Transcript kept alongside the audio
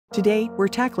Today, we're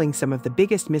tackling some of the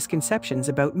biggest misconceptions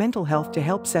about mental health to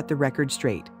help set the record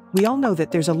straight. We all know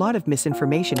that there's a lot of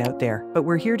misinformation out there, but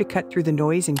we're here to cut through the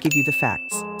noise and give you the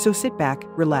facts. So sit back,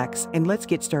 relax, and let's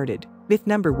get started. Myth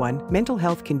number 1, mental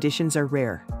health conditions are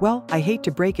rare. Well, I hate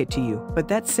to break it to you, but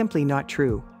that's simply not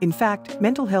true. In fact,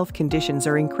 mental health conditions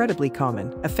are incredibly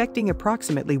common, affecting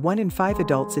approximately 1 in 5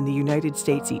 adults in the United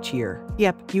States each year.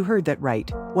 Yep, you heard that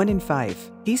right. 1 in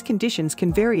 5. These conditions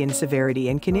can vary in severity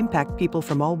and can impact people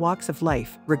from all walks of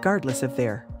life, regardless of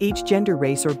their age, gender,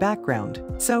 race, or background.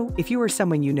 So, if you or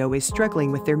someone you know is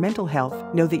struggling with their mental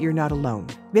health, know that you're not alone.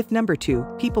 Myth number 2,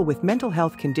 people with mental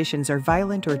health conditions are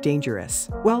violent or dangerous.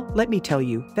 Well, let me tell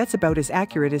you, that's about as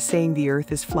accurate as saying the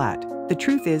earth is flat. The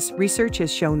truth is, research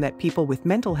has shown that people with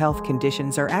mental health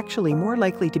conditions are actually more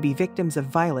likely to be victims of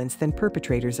violence than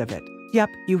perpetrators of it. Yep,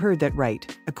 you heard that right.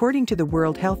 According to the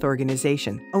World Health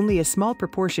Organization, only a small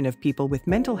proportion of people with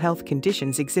mental health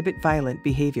conditions exhibit violent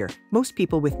behavior. Most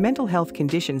people with mental health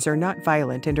conditions are not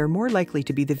violent and are more likely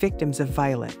to be the victims of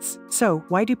violence. So,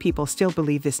 why do people still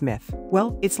believe this myth?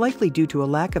 Well, it's likely due to a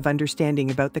lack of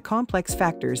understanding about the complex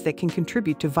factors that can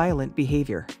contribute to violent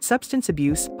behavior. Substance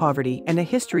abuse, poverty, and a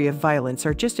history of violence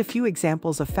are just a few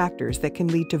examples of factors that can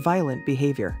lead to violent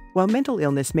behavior. While mental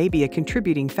illness may be a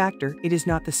contributing factor, it is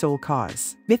not the sole cause.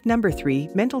 Myth number 3,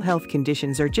 mental health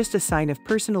conditions are just a sign of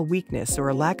personal weakness or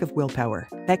a lack of willpower.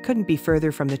 That couldn't be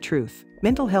further from the truth.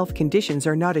 Mental health conditions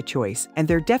are not a choice, and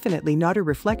they're definitely not a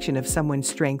reflection of someone's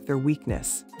strength or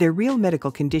weakness. They're real medical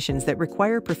conditions that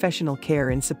require professional care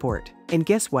and support. And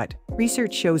guess what?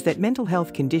 Research shows that mental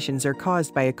health conditions are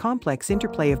caused by a complex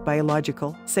interplay of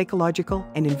biological, psychological,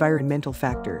 and environmental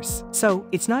factors. So,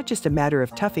 it's not just a matter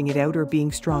of toughing it out or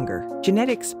being stronger.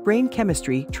 Genetics, brain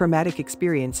chemistry, traumatic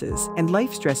experiences, and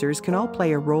life stressors can all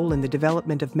play a role in the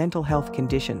development of mental health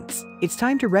conditions. It's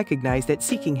time to recognize that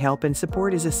seeking help and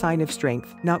support is a sign of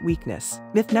strength, not weakness.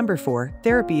 Myth number 4,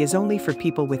 therapy is only for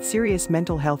people with serious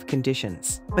mental health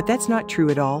conditions. But that's not true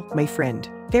at all, my friend.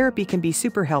 Therapy can be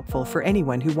super helpful for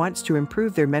anyone who wants to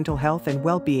improve their mental health and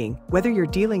well-being, whether you're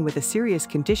dealing with a serious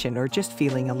condition or just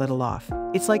feeling a little off.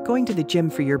 It's like going to the gym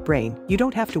for your brain. You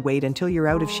don't have to wait until you're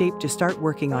out of shape to start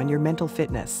working on your mental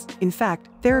fitness. In fact,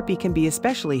 therapy can be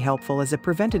especially helpful as a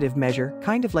preventative measure,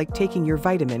 kind of like taking your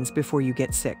vitamins before you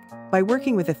get sick. By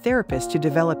working with a therapist to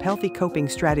develop healthy coping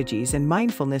strategies and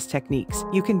mindfulness techniques,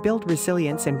 you can build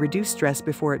resilience and reduce stress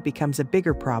before it becomes a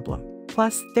bigger problem.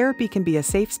 Plus, therapy can be a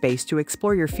safe space to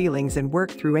explore your feelings and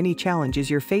work through any challenges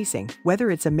you're facing,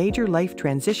 whether it's a major life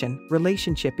transition,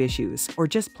 relationship issues, or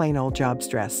just plain old job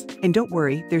stress. And don't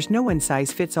worry, there's no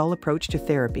one-size-fits-all approach to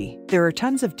therapy. There are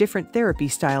tons of different therapy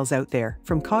styles out there,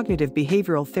 from cognitive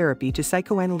behavioral therapy to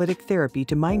psychoanalytic therapy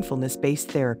to mindfulness-based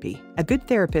therapy. A good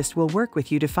therapist will work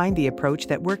with you to find the approach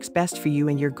that works best for you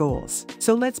and your goals.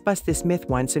 So let's bust this myth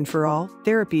once and for all: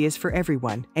 therapy is for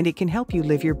everyone, and it can help you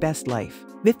live your best life.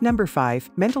 Myth number 5,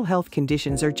 mental health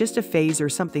conditions are just a phase or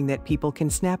something that people can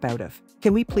snap out of.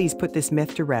 Can we please put this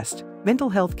myth to rest? Mental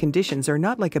health conditions are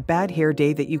not like a bad hair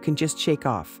day that you can just shake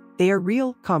off. They are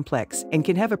real, complex, and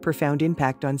can have a profound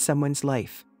impact on someone's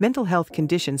life. Mental health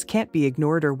conditions can't be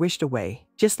ignored or wished away.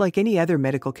 Just like any other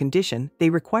medical condition, they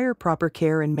require proper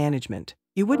care and management.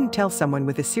 You wouldn't tell someone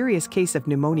with a serious case of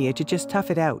pneumonia to just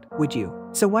tough it out, would you?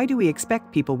 So why do we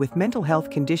expect people with mental health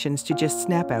conditions to just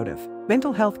snap out of?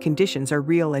 Mental health conditions are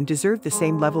real and deserve the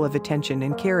same level of attention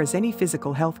and care as any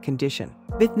physical health condition.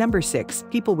 Myth number 6,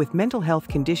 people with mental health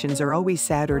conditions are always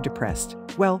sad or depressed.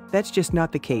 Well, that's just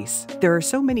not the case. There are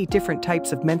so many different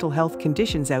types of mental health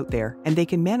conditions out there, and they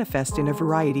can manifest in a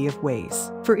variety of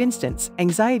ways. For instance,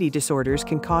 anxiety disorders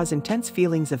can cause intense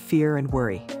feelings of fear and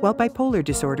worry, while bipolar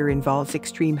disorder involves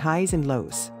extreme highs and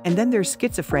lows. And then there's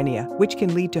schizophrenia, which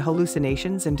can lead to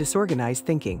hallucinations and disorganized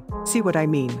thinking. See what I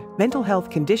mean? Mental health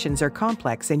conditions are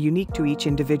complex and unique to each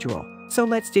individual. So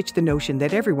let's ditch the notion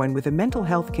that everyone with a mental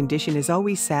health condition is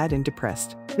always sad and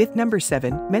depressed. Myth number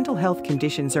 7, mental health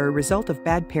conditions are a result of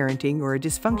bad parenting or a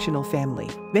dysfunctional family.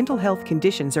 Mental health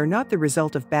conditions are not the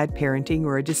result of bad parenting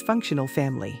or a dysfunctional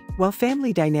family. While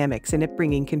family dynamics and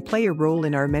upbringing can play a role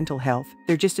in our mental health,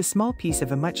 they're just a small piece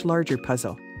of a much larger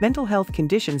puzzle. Mental health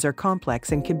conditions are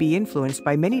complex and can be influenced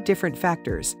by many different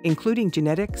factors, including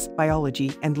genetics,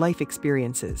 biology, and life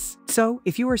experiences. So,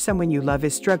 if you or someone you love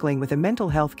is struggling with a mental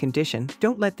health condition,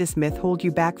 don't let this myth hold you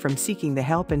back from seeking the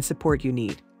help and support you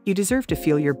need. You deserve to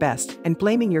feel your best, and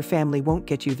blaming your family won't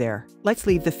get you there. Let's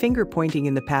leave the finger pointing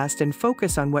in the past and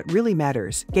focus on what really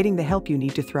matters: getting the help you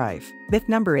need to thrive. Myth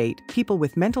number 8, people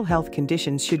with mental health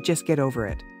conditions should just get over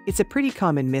it. It's a pretty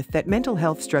common myth that mental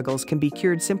health struggles can be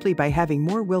cured simply by having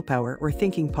more willpower or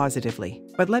thinking positively.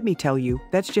 But let me tell you,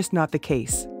 that's just not the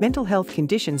case. Mental health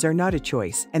conditions are not a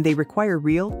choice, and they require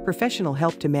real, professional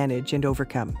help to manage and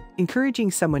overcome.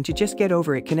 Encouraging someone to just get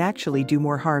over it can actually do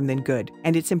more harm than good,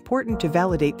 and it's important to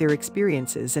validate their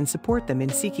experiences and support them in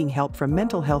seeking help from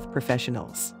mental health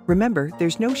professionals. Remember,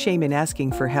 there's no shame in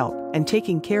asking for help, and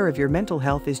taking care of your mental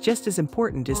health is just as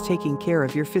important as taking care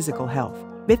of your physical health.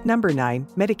 Myth number 9,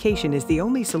 medication is the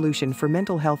only solution for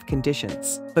mental health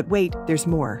conditions. But wait, there's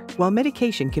more. While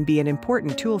medication can be an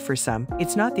important tool for some,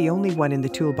 it's not the only one in the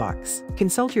toolbox.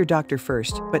 Consult your doctor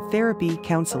first, but therapy,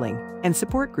 counseling, and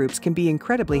support groups can be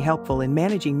incredibly helpful in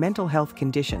managing mental health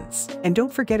conditions. And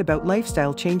don't forget about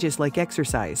lifestyle changes like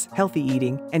exercise, healthy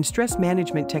eating, and stress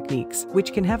management techniques,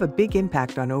 which can have a big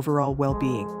impact on overall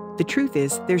well-being. The truth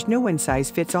is, there's no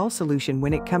one-size-fits-all solution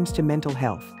when it comes to mental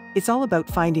health. It's all about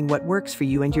finding what works for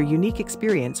you and your unique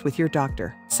experience with your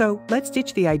doctor. So, let's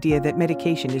ditch the idea that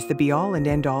medication is the be-all and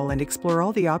end-all and explore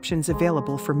all the options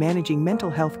available for managing mental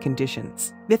health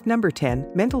conditions. Myth number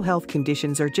 10, mental health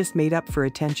conditions are just made up for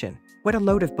attention. What a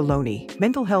load of baloney.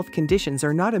 Mental health conditions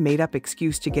are not a made-up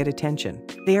excuse to get attention.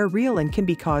 They are real and can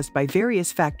be caused by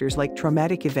various factors like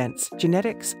traumatic events,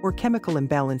 genetics, or chemical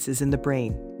imbalances in the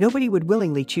brain. Nobody would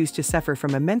willingly choose to suffer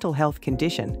from a mental health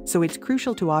condition, so it's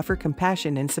crucial to offer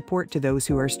compassion and support to those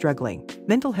who are struggling.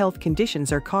 Mental health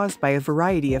conditions are caused by a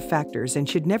variety of factors and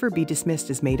should never be dismissed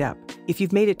as made up. If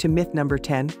you've made it to myth number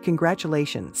 10,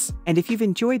 congratulations. And if you've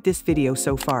enjoyed this video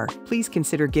so far, please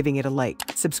consider giving it a like,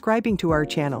 subscribing to our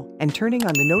channel, and turning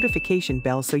on the notification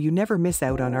bell so you never miss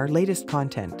out on our latest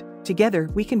content. Together,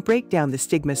 we can break down the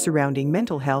stigma surrounding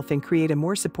mental health and create a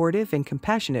more supportive and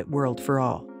compassionate world for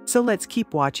all. So let's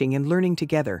keep watching and learning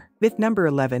together. Myth number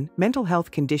 11, mental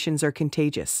health conditions are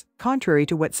contagious. Contrary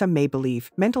to what some may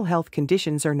believe, mental health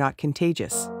conditions are not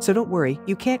contagious. So don't worry,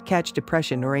 you can't catch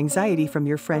depression or anxiety from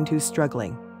your friend who's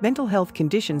struggling. Mental health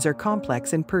conditions are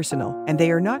complex and personal, and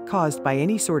they are not caused by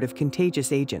any sort of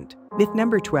contagious agent. Myth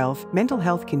number 12, mental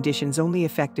health conditions only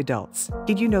affect adults.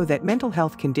 Did you know that mental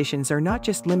health conditions are not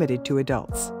just limited to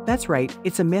adults? That's right,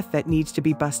 it's a myth that needs to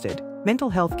be busted.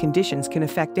 Mental health conditions can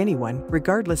affect anyone,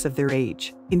 regardless of their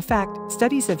age. In fact,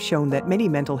 studies have shown that many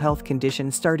mental health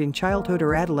conditions start in childhood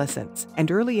or adolescence,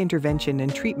 and early intervention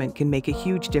and treatment can make a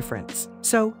huge difference.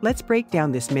 So, let's break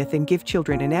down this myth and give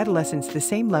children and adolescents the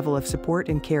same level of support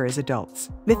and care as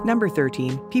adults. Myth number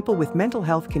 13, people with mental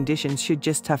health conditions should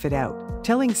just tough it out.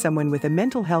 Telling someone with a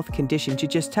mental health condition to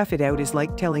just tough it out is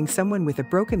like telling someone with a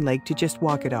broken leg to just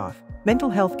walk it off.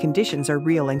 Mental health conditions are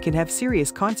real and can have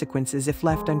serious consequences if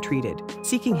left untreated.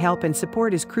 Seeking help and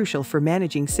support is crucial for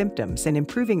managing symptoms and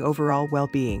improving overall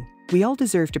well-being. We all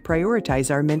deserve to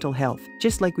prioritize our mental health,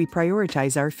 just like we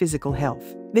prioritize our physical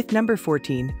health. Myth number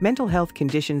 14, mental health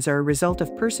conditions are a result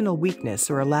of personal weakness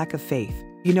or a lack of faith.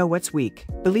 You know what's weak?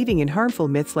 Believing in harmful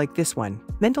myths like this one.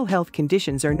 Mental health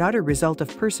conditions are not a result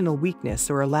of personal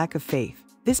weakness or a lack of faith.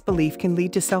 This belief can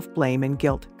lead to self-blame and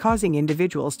guilt, causing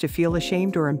individuals to feel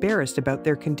ashamed or embarrassed about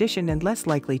their condition and less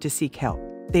likely to seek help.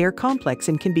 They are complex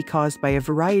and can be caused by a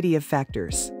variety of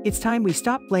factors. It's time we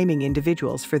stop blaming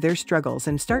individuals for their struggles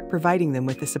and start providing them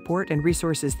with the support and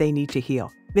resources they need to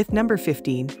heal. Myth number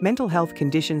 15, mental health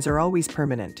conditions are always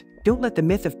permanent. Don't let the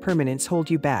myth of permanence hold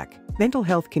you back. Mental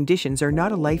health conditions are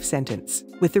not a life sentence.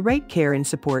 With the right care and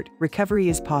support, recovery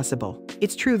is possible.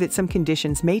 It's true that some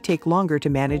conditions may take longer to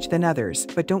manage than others,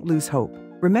 but don't lose hope.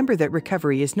 Remember that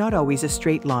recovery is not always a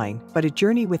straight line, but a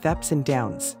journey with ups and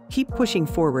downs. Keep pushing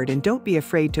forward and don't be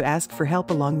afraid to ask for help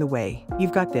along the way.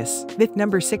 You've got this. Myth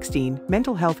number 16,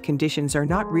 mental health conditions are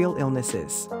not real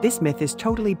illnesses. This myth is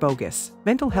totally bogus.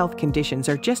 Mental health conditions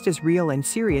are just as real and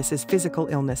serious as physical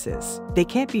illnesses. They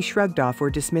can't be shrugged off or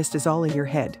dismissed as all in your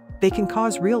head. They can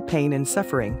cause real pain and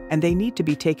suffering, and they need to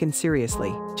be taken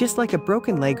seriously. Just like a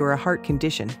broken leg or a heart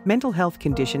condition, mental health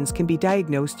conditions can be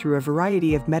diagnosed through a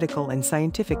variety of medical and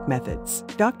scientific methods.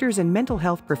 Doctors and mental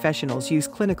health professionals use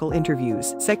clinical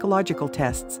interviews, psychological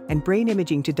tests, and brain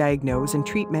imaging to diagnose and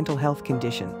treat mental health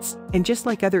conditions. And just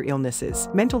like other illnesses,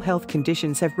 mental health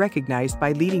conditions have recognized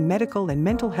by leading medical and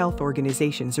mental health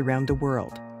organizations around the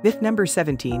world. Myth number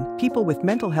 17, people with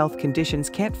mental health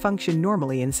conditions can't function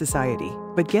normally in society.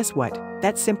 But guess what?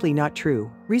 That's simply not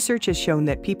true. Research has shown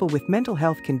that people with mental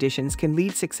health conditions can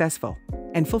lead successful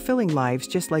and fulfilling lives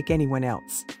just like anyone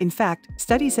else. In fact,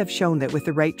 studies have shown that with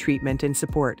the right treatment and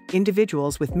support,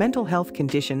 individuals with mental health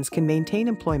conditions can maintain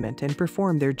employment and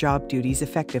perform their job duties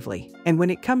effectively. And when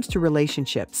it comes to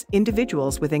relationships,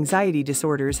 individuals with anxiety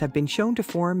disorders have been shown to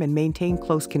form and maintain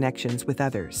close connections with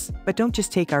others. But don't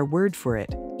just take our word for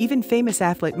it. Even famous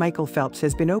athlete Michael Phelps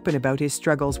has been open about his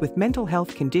struggles with mental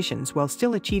health conditions while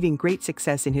still achieving great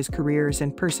success in his careers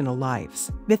and personal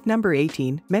lives. Myth number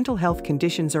 18, mental health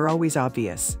conditions are always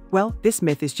obvious. Well, this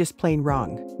myth is just plain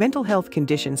wrong. Mental health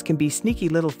conditions can be sneaky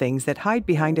little things that hide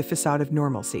behind a facade of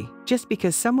normalcy. Just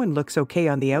because someone looks okay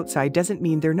on the outside doesn't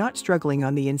mean they're not struggling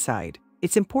on the inside.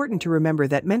 It's important to remember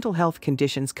that mental health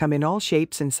conditions come in all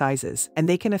shapes and sizes, and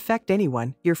they can affect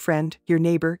anyone, your friend, your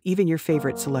neighbor, even your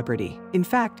favorite celebrity. In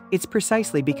fact, it's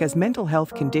precisely because mental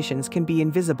health conditions can be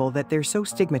invisible that they're so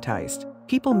stigmatized.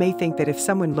 People may think that if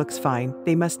someone looks fine,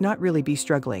 they must not really be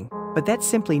struggling. But that's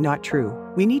simply not true.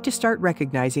 We need to start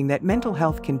recognizing that mental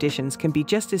health conditions can be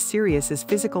just as serious as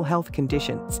physical health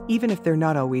conditions, even if they're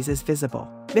not always as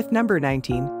visible. Myth number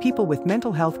 19, people with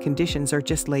mental health conditions are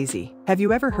just lazy. Have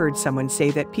you ever heard someone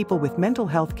say that people with mental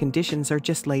health conditions are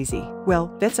just lazy?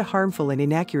 Well, that's a harmful and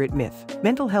inaccurate myth.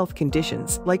 Mental health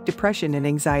conditions, like depression and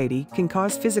anxiety, can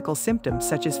cause physical symptoms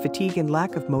such as fatigue and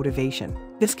lack of motivation.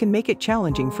 This can make it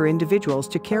challenging for individuals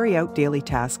to carry out daily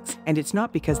tasks, and it's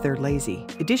not because they're lazy.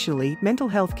 Additionally, mental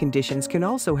health conditions can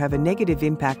also have a negative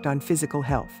impact on physical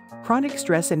health. Chronic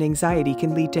stress and anxiety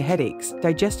can lead to headaches,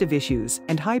 digestive issues,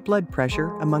 and high blood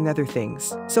pressure, among other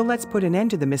things. So let's put an end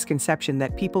to the misconception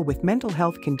that people with mental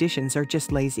health conditions are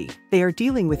just lazy. They are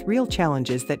dealing with real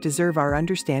challenges that deserve our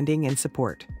understanding and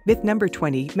support. Myth number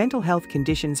 20, mental health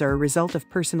conditions are a result of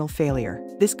personal failure.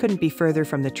 This couldn't be further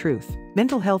from the truth.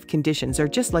 Mental health conditions are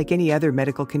just like any other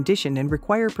medical condition and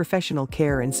require professional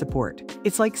care and support.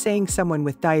 It's like saying someone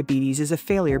with diabetes is a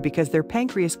failure because their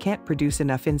pancreas can't produce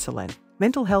enough insulin.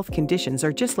 Mental health conditions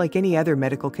are just like any other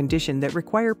medical condition that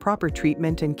require proper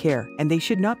treatment and care, and they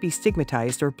should not be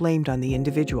stigmatized or blamed on the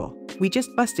individual. We just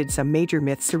busted some major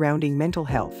myths surrounding mental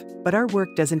health, but our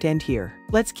work doesn't end here.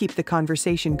 Let's keep the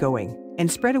conversation going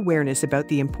and spread awareness about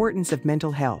the importance of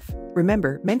mental health.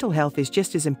 Remember, mental health is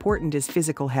just as important as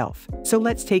physical health, so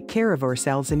let's take care of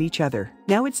ourselves and each other.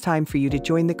 Now it's time for you to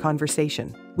join the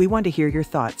conversation. We want to hear your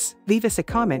thoughts. Leave us a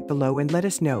comment below and let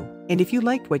us know. And if you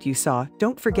liked what you saw,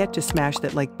 don't forget to smash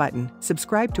that like button,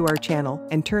 subscribe to our channel,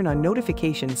 and turn on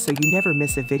notifications so you never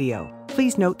miss a video.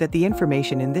 Please note that the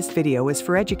information in this video is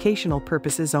for educational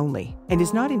purposes only, and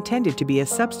is not intended to be a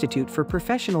substitute for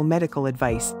professional medical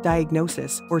advice,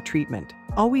 diagnosis, or treatment.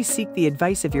 Always seek the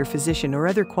advice of your physician or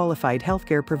other qualified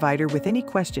healthcare provider with any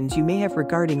questions you may have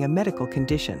regarding a medical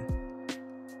condition.